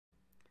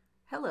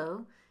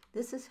Hello,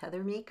 this is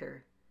Heather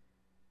Meeker.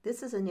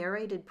 This is a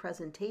narrated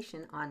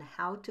presentation on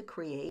how to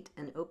create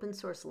an open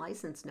source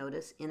license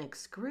notice in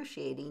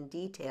excruciating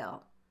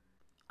detail.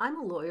 I'm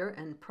a lawyer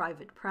in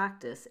private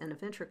practice and a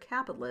venture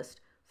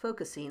capitalist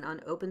focusing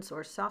on open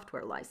source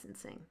software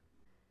licensing.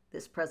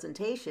 This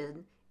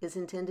presentation is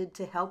intended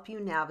to help you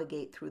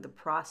navigate through the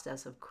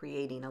process of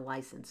creating a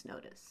license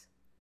notice.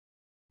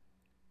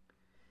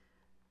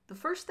 The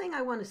first thing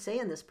I want to say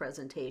in this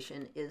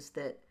presentation is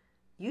that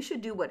you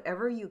should do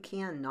whatever you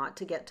can not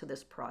to get to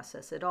this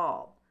process at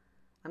all.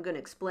 I'm going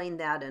to explain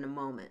that in a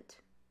moment.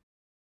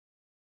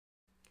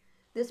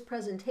 This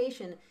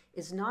presentation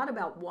is not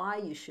about why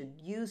you should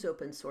use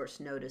open source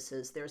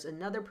notices. There's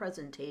another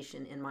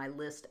presentation in my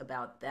list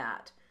about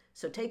that.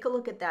 So take a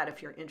look at that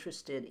if you're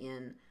interested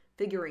in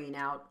figuring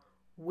out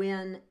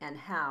when and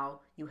how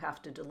you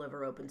have to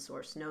deliver open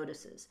source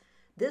notices.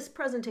 This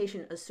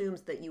presentation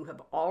assumes that you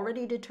have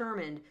already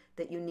determined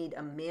that you need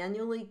a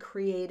manually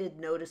created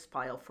notice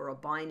file for a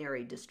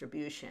binary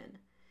distribution.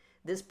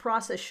 This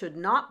process should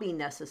not be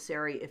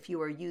necessary if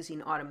you are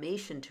using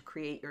automation to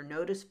create your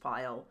notice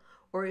file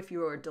or if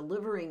you are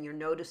delivering your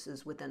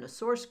notices within a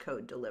source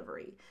code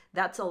delivery.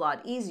 That's a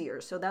lot easier,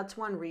 so that's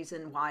one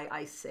reason why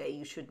I say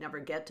you should never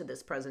get to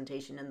this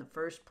presentation in the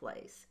first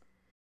place.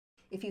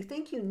 If you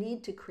think you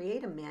need to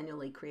create a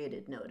manually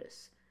created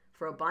notice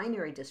for a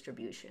binary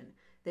distribution,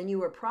 then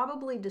you are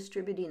probably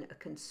distributing a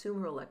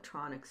consumer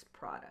electronics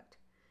product.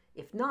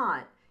 If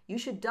not, you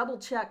should double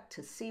check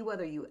to see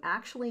whether you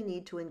actually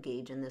need to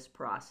engage in this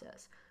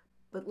process.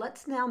 But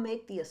let's now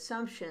make the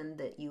assumption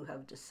that you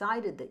have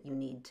decided that you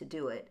need to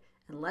do it,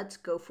 and let's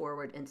go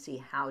forward and see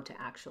how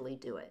to actually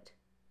do it.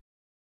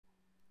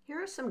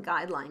 Here are some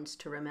guidelines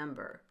to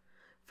remember.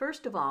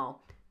 First of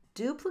all,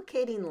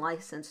 duplicating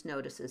license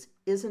notices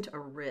isn't a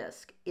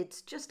risk.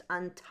 It's just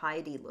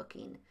untidy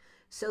looking.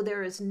 So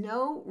there is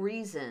no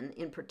reason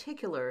in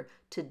particular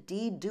to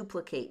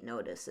deduplicate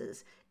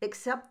notices,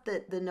 except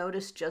that the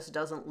notice just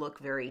doesn't look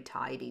very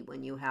tidy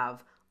when you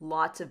have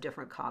lots of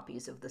different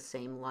copies of the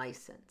same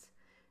license.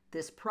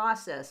 This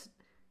process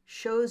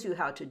shows you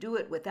how to do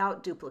it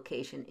without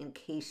duplication in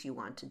case you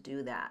want to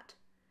do that.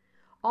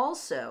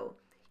 Also,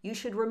 you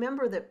should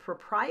remember that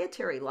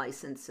proprietary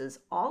licenses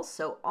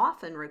also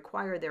often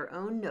require their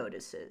own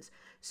notices.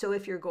 So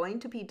if you're going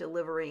to be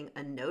delivering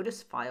a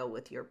notice file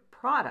with your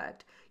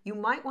product, you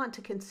might want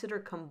to consider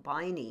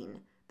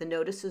combining the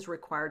notices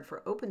required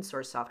for open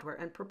source software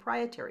and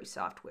proprietary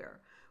software.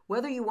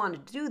 Whether you want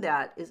to do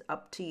that is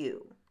up to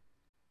you.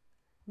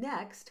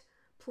 Next,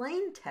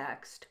 plain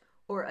text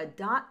or a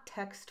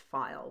 .text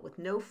file with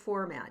no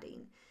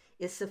formatting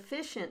is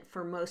sufficient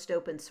for most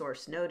open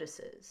source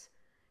notices.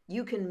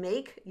 You can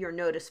make your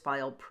notice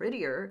file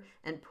prettier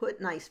and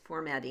put nice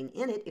formatting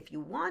in it if you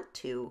want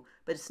to,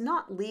 but it's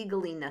not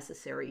legally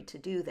necessary to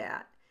do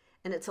that.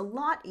 And it's a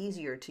lot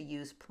easier to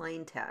use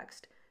plain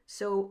text.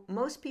 So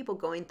most people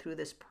going through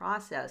this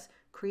process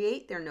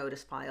create their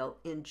notice file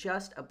in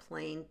just a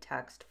plain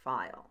text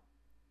file.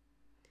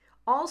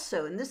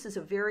 Also, and this is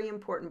a very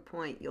important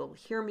point, you'll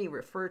hear me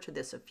refer to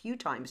this a few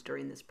times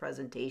during this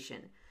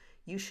presentation,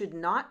 you should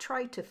not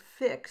try to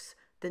fix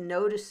the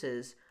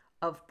notices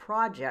of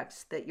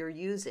projects that you're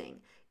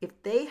using.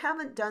 If they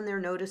haven't done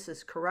their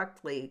notices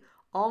correctly,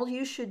 all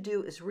you should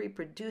do is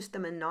reproduce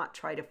them and not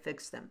try to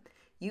fix them.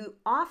 You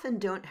often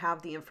don't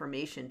have the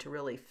information to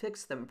really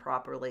fix them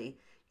properly.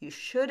 You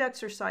should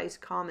exercise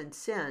common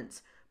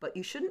sense, but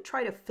you shouldn't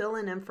try to fill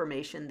in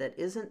information that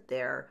isn't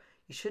there.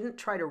 You shouldn't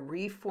try to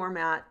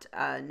reformat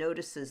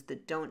notices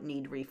that don't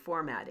need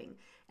reformatting.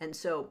 And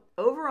so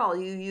overall,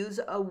 you use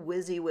a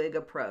WYSIWYG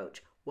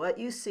approach. What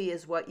you see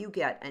is what you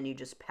get, and you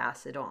just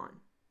pass it on.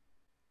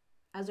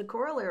 As a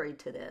corollary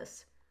to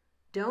this,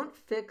 don't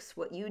fix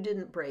what you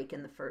didn't break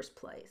in the first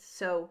place.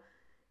 So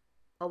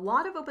a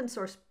lot of open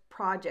source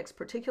projects,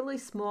 particularly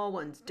small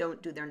ones,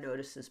 don't do their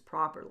notices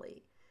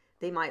properly.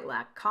 They might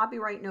lack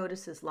copyright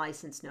notices,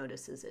 license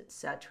notices,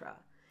 etc.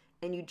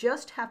 And you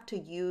just have to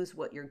use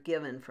what you're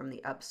given from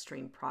the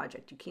upstream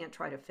project. You can't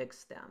try to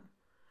fix them.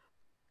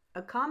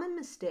 A common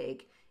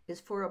mistake is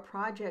for a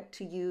project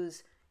to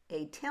use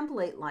a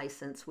template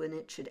license when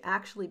it should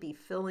actually be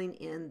filling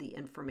in the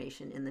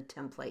information in the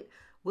template.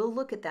 We'll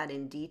look at that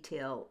in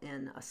detail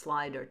in a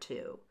slide or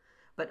two.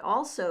 But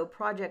also,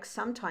 projects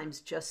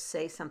sometimes just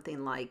say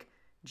something like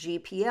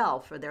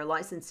GPL for their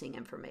licensing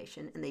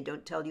information, and they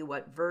don't tell you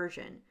what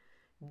version.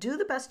 Do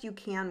the best you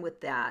can with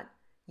that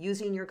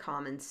using your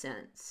common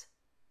sense.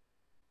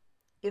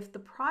 If the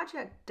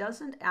project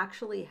doesn't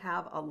actually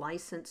have a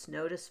license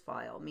notice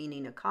file,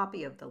 meaning a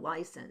copy of the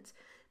license,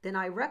 then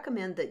I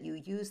recommend that you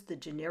use the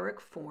generic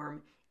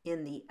form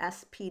in the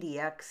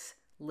SPDX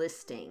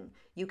listing.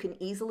 You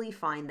can easily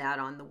find that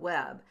on the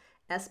web.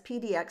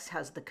 SPDX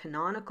has the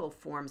canonical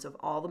forms of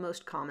all the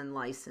most common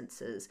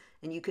licenses,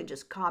 and you can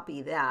just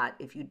copy that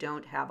if you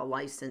don't have a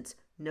license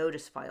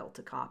notice file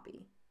to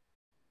copy.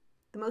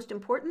 The most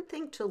important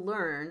thing to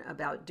learn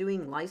about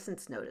doing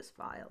license notice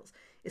files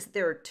is that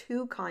there are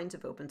two kinds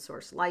of open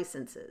source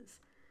licenses.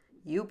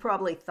 You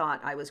probably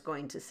thought I was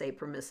going to say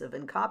permissive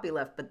and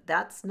copyleft, but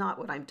that's not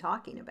what I'm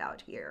talking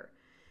about here.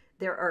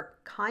 There are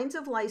kinds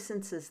of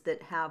licenses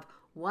that have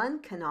one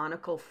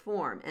canonical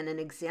form, and an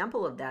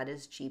example of that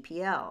is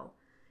GPL.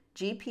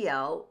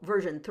 GPL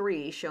version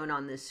 3, shown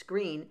on this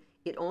screen,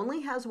 it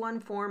only has one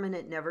form and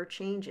it never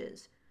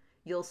changes.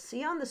 You'll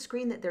see on the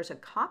screen that there's a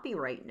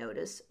copyright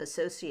notice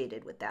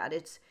associated with that.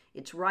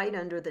 It's right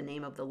under the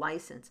name of the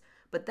license.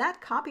 But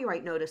that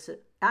copyright notice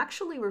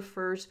actually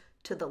refers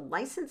to the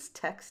license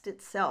text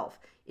itself.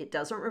 It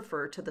doesn't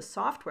refer to the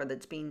software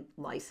that's being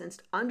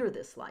licensed under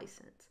this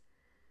license.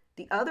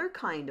 The other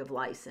kind of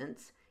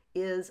license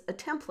is a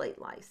template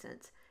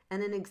license,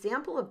 and an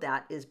example of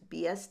that is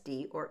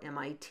BSD or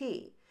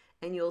MIT.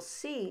 And you'll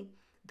see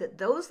that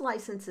those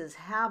licenses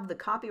have the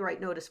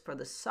copyright notice for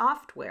the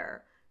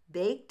software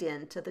baked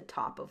into the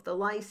top of the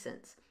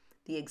license.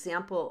 The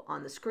example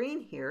on the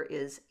screen here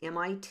is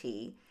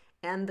MIT,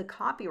 and the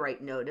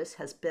copyright notice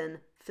has been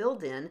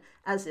filled in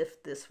as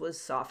if this was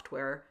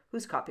software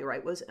whose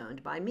copyright was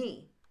owned by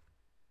me.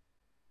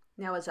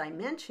 Now, as I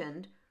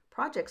mentioned,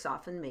 projects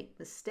often make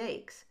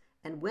mistakes,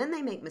 and when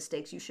they make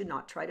mistakes, you should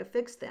not try to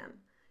fix them.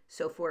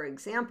 So for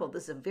example,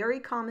 this is a very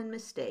common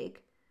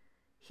mistake.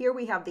 Here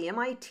we have the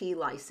MIT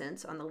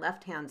license on the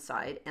left-hand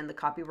side, and the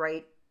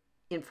copyright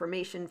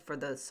information for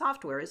the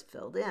software is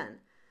filled in.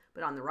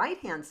 But on the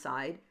right-hand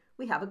side,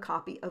 we have a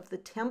copy of the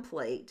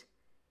template,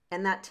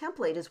 and that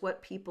template is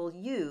what people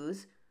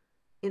use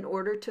in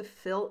order to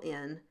fill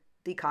in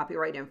the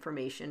copyright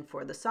information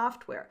for the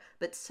software.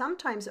 But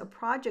sometimes a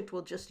project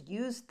will just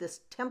use this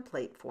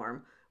template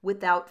form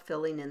without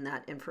filling in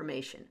that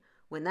information.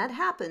 When that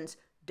happens,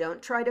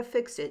 don't try to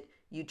fix it.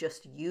 You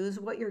just use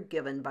what you're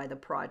given by the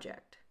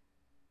project.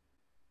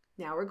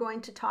 Now we're going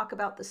to talk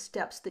about the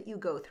steps that you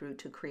go through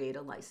to create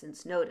a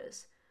license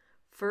notice.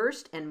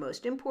 First, and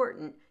most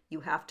important, you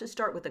have to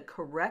start with a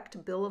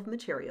correct bill of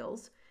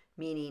materials,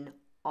 meaning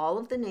all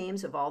of the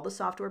names of all the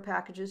software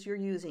packages you're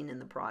using in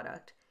the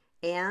product,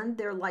 and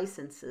their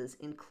licenses,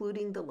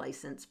 including the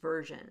license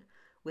version.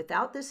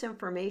 Without this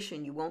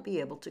information, you won't be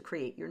able to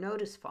create your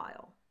notice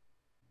file.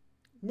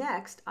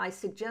 Next, I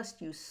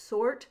suggest you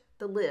sort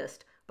the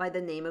list by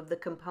the name of the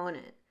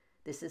component.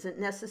 This isn't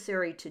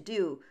necessary to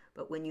do,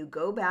 but when you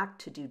go back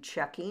to do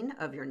checking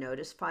of your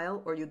notice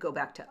file, or you go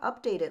back to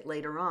update it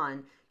later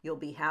on, you'll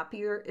be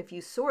happier if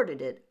you sorted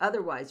it.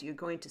 Otherwise, you're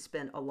going to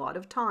spend a lot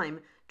of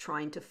time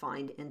trying to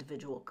find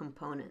individual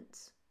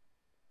components.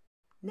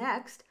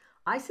 Next,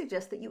 I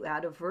suggest that you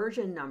add a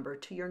version number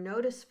to your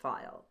notice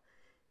file.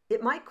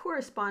 It might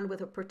correspond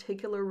with a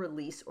particular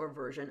release or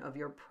version of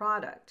your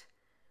product.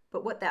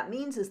 But what that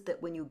means is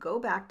that when you go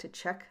back to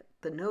check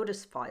the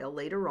notice file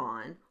later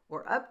on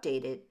or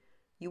update it,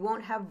 you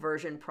won't have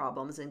version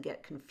problems and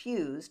get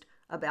confused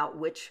about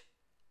which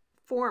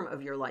form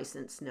of your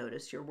license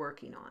notice you're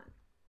working on.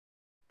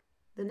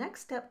 The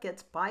next step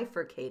gets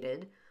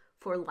bifurcated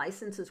for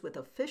licenses with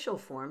official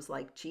forms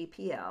like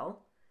GPL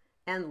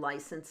and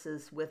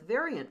licenses with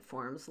variant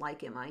forms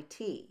like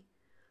MIT.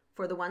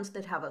 For the ones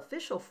that have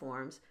official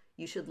forms,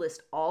 you should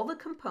list all the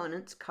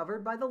components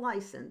covered by the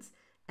license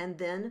and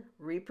then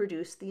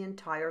reproduce the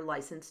entire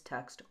license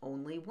text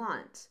only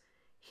once.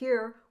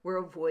 Here, we're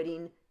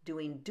avoiding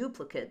doing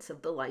duplicates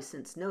of the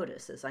license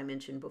notice, as I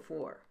mentioned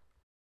before.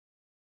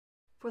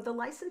 For the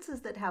licenses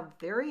that have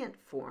variant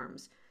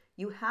forms,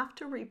 you have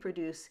to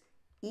reproduce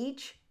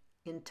each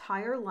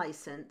entire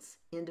license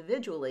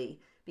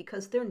individually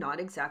because they're not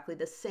exactly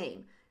the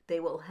same. They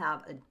will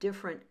have a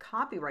different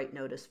copyright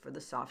notice for the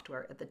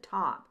software at the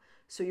top.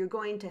 So you're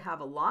going to have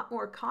a lot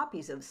more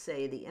copies of,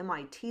 say, the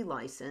MIT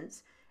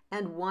license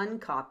and one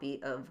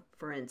copy of,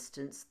 for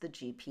instance, the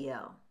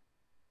GPL.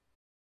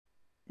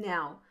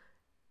 Now,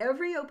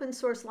 every open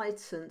source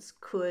license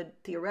could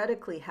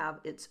theoretically have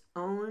its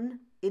own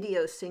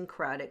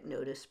idiosyncratic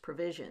notice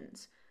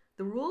provisions.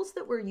 The rules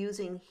that we're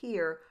using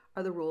here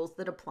are the rules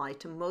that apply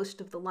to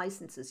most of the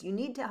licenses. You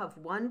need to have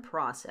one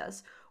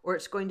process or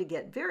it's going to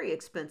get very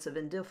expensive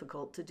and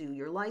difficult to do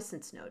your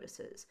license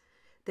notices.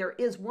 There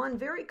is one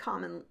very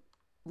common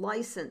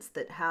license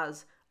that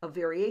has a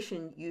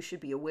variation you should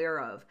be aware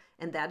of,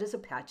 and that is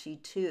Apache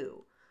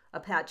 2.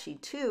 Apache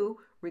 2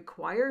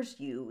 requires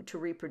you to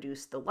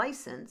reproduce the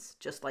license,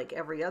 just like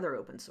every other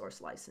open source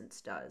license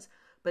does,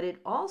 but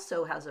it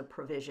also has a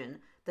provision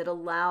that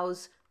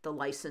allows the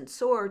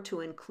licensor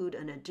to include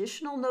an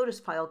additional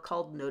notice file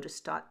called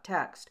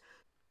notice.txt.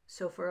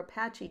 So for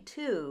Apache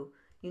 2,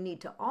 you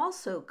need to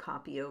also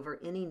copy over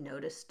any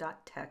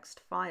notice.txt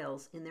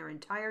files in their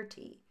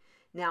entirety.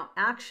 Now,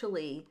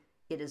 actually,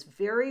 it is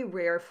very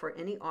rare for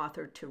any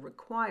author to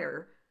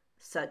require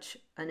such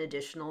an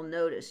additional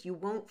notice. You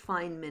won't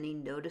find many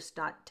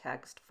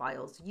notice.txt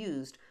files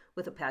used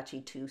with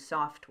Apache 2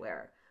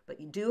 software,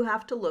 but you do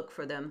have to look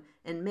for them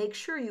and make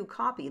sure you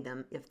copy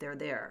them if they're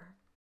there.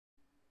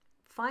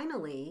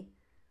 Finally,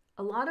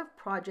 a lot of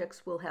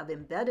projects will have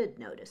embedded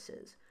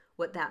notices.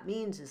 What that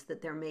means is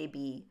that there may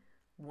be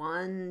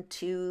 1,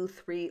 2,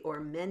 3, or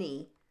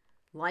many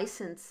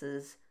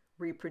licenses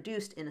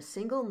reproduced in a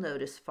single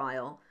notice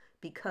file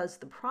because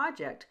the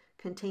project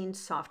contains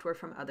software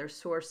from other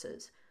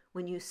sources.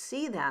 When you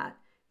see that,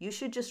 you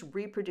should just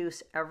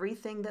reproduce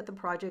everything that the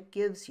project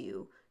gives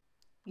you.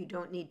 You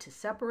don't need to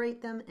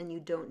separate them and you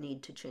don't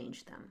need to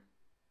change them.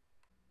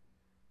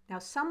 Now,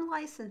 some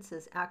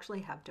licenses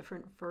actually have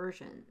different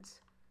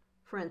versions.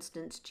 For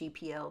instance,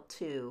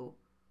 GPL2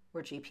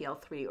 or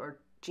GPL3 or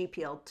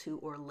GPL2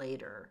 or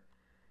later.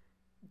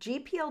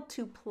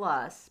 GPL2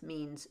 Plus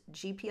means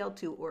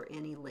GPL2 or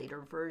any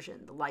later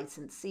version. The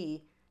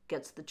licensee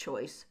gets the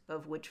choice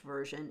of which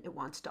version it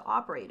wants to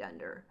operate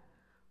under.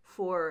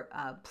 For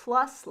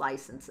plus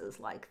licenses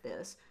like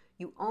this,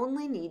 you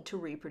only need to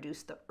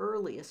reproduce the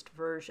earliest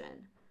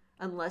version,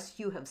 unless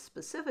you have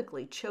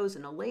specifically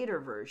chosen a later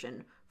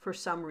version for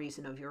some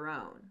reason of your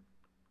own.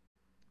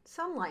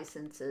 Some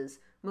licenses,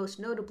 most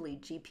notably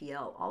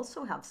GPL,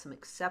 also have some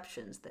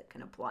exceptions that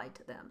can apply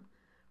to them.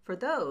 For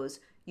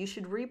those, you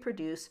should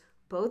reproduce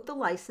both the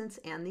license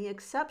and the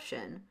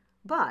exception,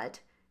 but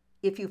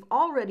if you've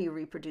already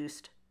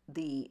reproduced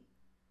the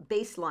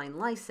baseline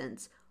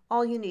license,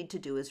 all you need to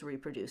do is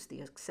reproduce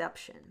the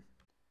exception.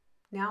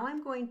 Now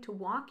I'm going to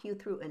walk you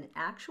through an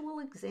actual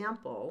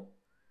example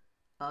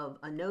of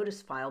a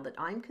notice file that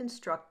I'm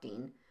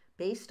constructing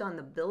based on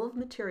the bill of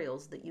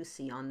materials that you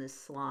see on this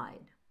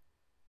slide.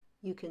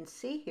 You can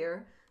see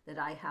here that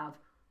I have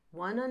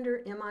one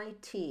under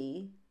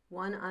MIT,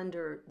 one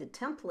under the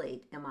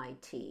template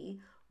MIT,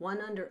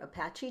 one under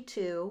Apache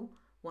 2,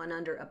 one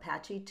under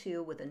Apache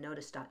 2 with a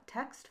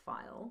notice.txt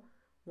file,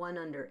 one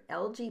under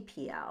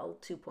LGPL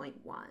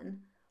 2.1,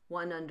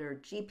 one under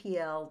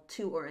GPL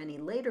 2 or any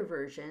later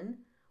version,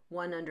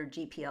 one under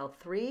GPL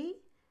 3,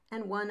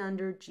 and one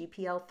under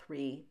GPL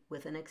 3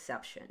 with an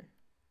exception.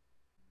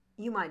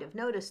 You might have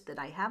noticed that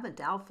I haven't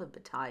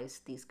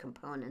alphabetized these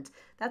components.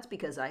 That's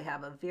because I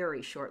have a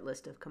very short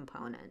list of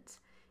components.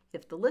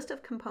 If the list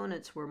of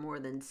components were more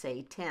than,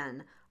 say,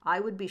 10, I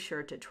would be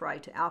sure to try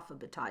to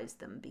alphabetize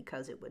them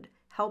because it would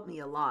help me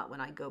a lot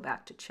when I go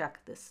back to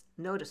check this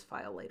notice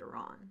file later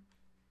on.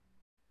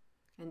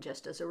 And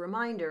just as a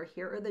reminder,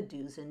 here are the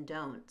do's and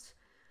don'ts.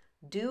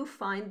 Do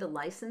find the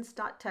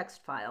license.txt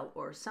file,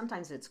 or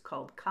sometimes it's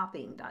called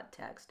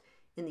copying.txt,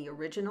 in the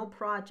original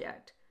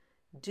project.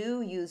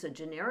 Do use a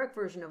generic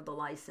version of the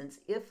license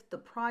if the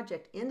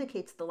project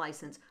indicates the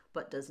license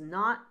but does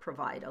not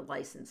provide a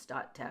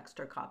license.txt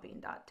or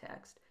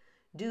copying.txt.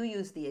 Do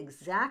use the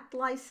exact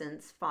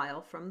license file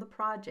from the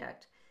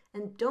project,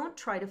 and don't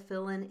try to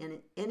fill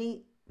in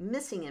any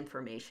missing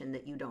information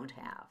that you don't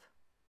have.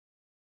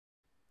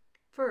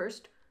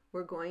 First,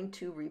 we're going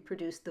to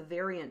reproduce the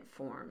variant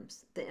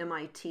forms, the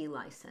MIT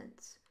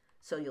license.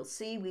 So you'll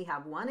see we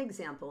have one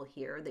example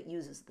here that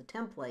uses the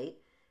template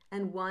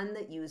and one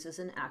that uses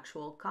an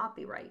actual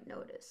copyright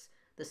notice.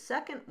 The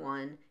second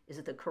one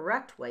is the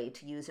correct way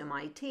to use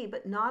MIT,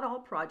 but not all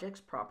projects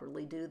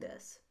properly do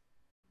this.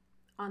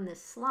 On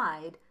this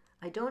slide,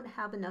 I don't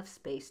have enough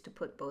space to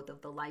put both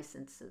of the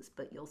licenses,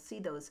 but you'll see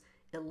those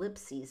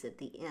ellipses at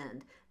the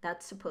end.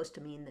 That's supposed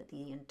to mean that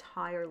the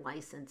entire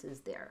license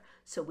is there.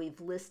 So we've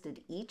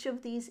listed each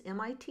of these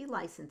MIT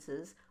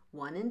licenses,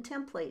 one in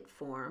template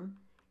form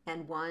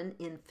and one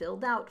in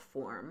filled out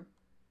form.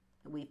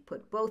 We've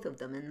put both of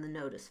them in the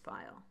notice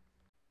file.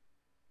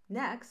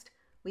 Next,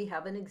 we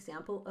have an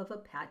example of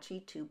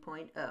Apache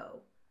 2.0.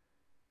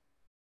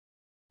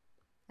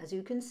 As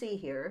you can see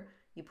here,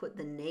 you put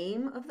the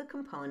name of the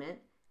component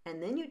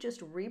and then you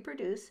just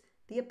reproduce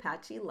the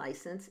Apache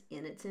license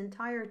in its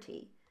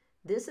entirety.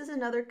 This is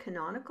another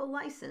canonical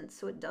license,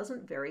 so it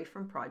doesn't vary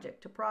from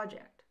project to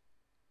project.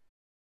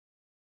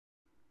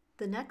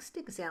 The next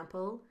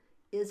example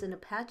is an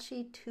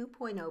Apache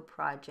 2.0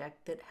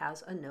 project that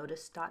has a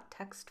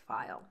notice.txt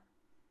file.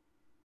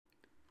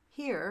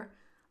 Here,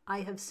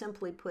 I have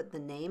simply put the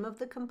name of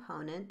the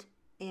component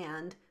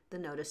and the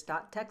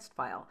notice.txt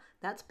file.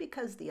 That's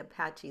because the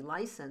Apache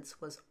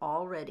license was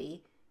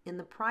already in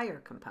the prior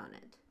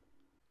component.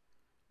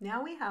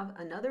 Now we have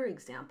another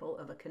example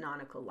of a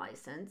canonical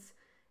license,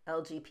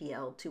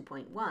 LGPL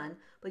 2.1,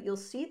 but you'll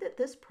see that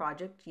this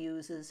project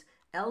uses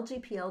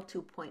LGPL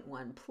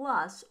 2.1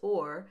 Plus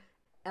or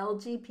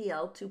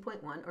LGPL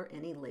 2.1 or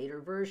any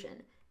later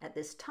version. At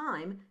this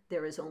time,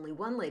 there is only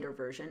one later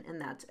version, and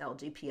that's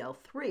LGPL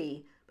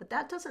 3, but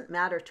that doesn't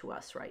matter to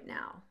us right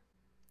now.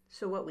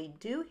 So what we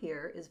do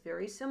here is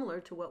very similar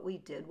to what we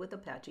did with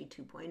Apache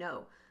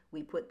 2.0.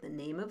 We put the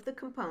name of the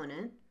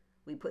component,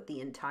 we put the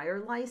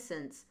entire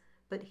license,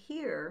 but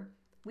here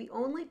we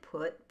only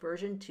put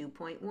version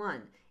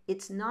 2.1.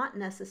 It's not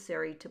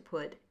necessary to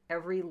put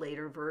every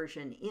later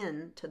version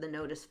into the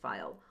notice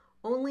file,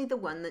 only the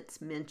one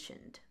that's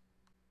mentioned.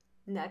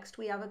 Next,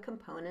 we have a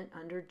component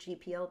under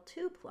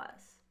GPL2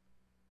 Plus.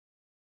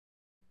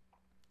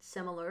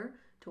 Similar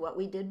to what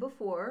we did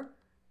before,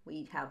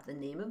 we have the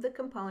name of the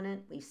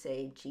component, we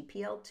say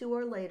GPL2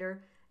 or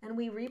later, and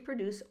we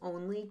reproduce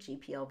only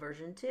GPL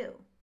version 2.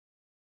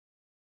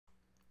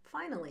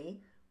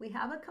 Finally, we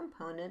have a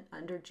component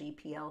under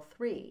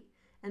GPL3.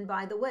 And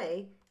by the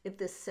way, if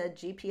this said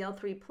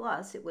GPL3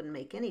 Plus, it wouldn't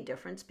make any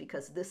difference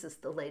because this is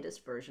the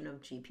latest version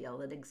of GPL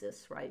that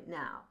exists right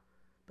now.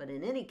 But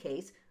in any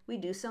case, we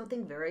do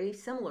something very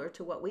similar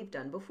to what we've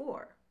done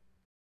before.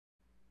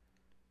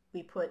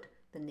 We put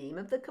the name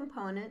of the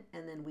component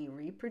and then we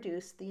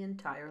reproduce the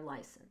entire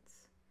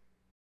license.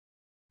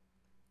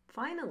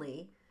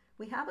 Finally,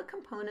 we have a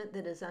component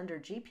that is under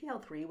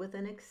GPL3 with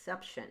an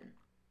exception.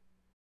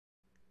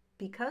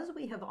 Because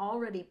we have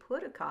already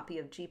put a copy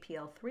of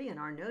GPL3 in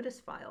our notice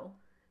file,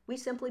 we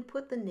simply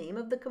put the name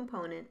of the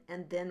component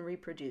and then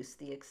reproduce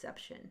the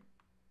exception.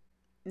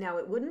 Now,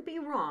 it wouldn't be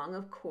wrong,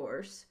 of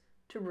course,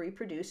 to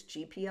reproduce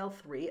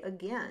GPL3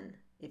 again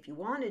if you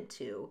wanted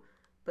to,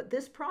 but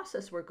this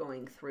process we're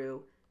going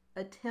through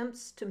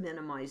attempts to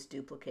minimize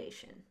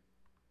duplication.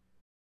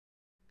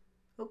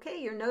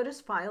 Okay, your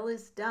notice file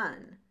is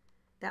done.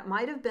 That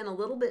might have been a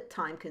little bit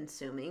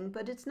time-consuming,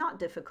 but it's not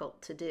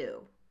difficult to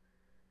do.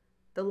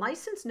 The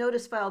license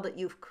notice file that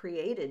you've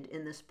created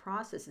in this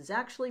process is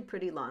actually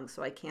pretty long,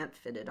 so I can't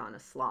fit it on a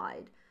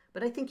slide,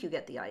 but I think you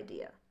get the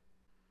idea.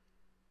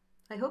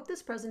 I hope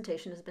this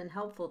presentation has been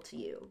helpful to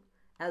you.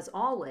 As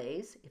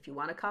always, if you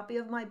want a copy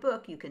of my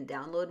book, you can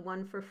download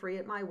one for free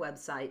at my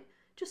website.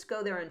 Just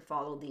go there and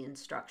follow the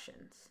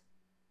instructions.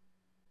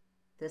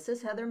 This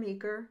is Heather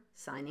Meeker,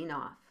 signing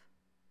off.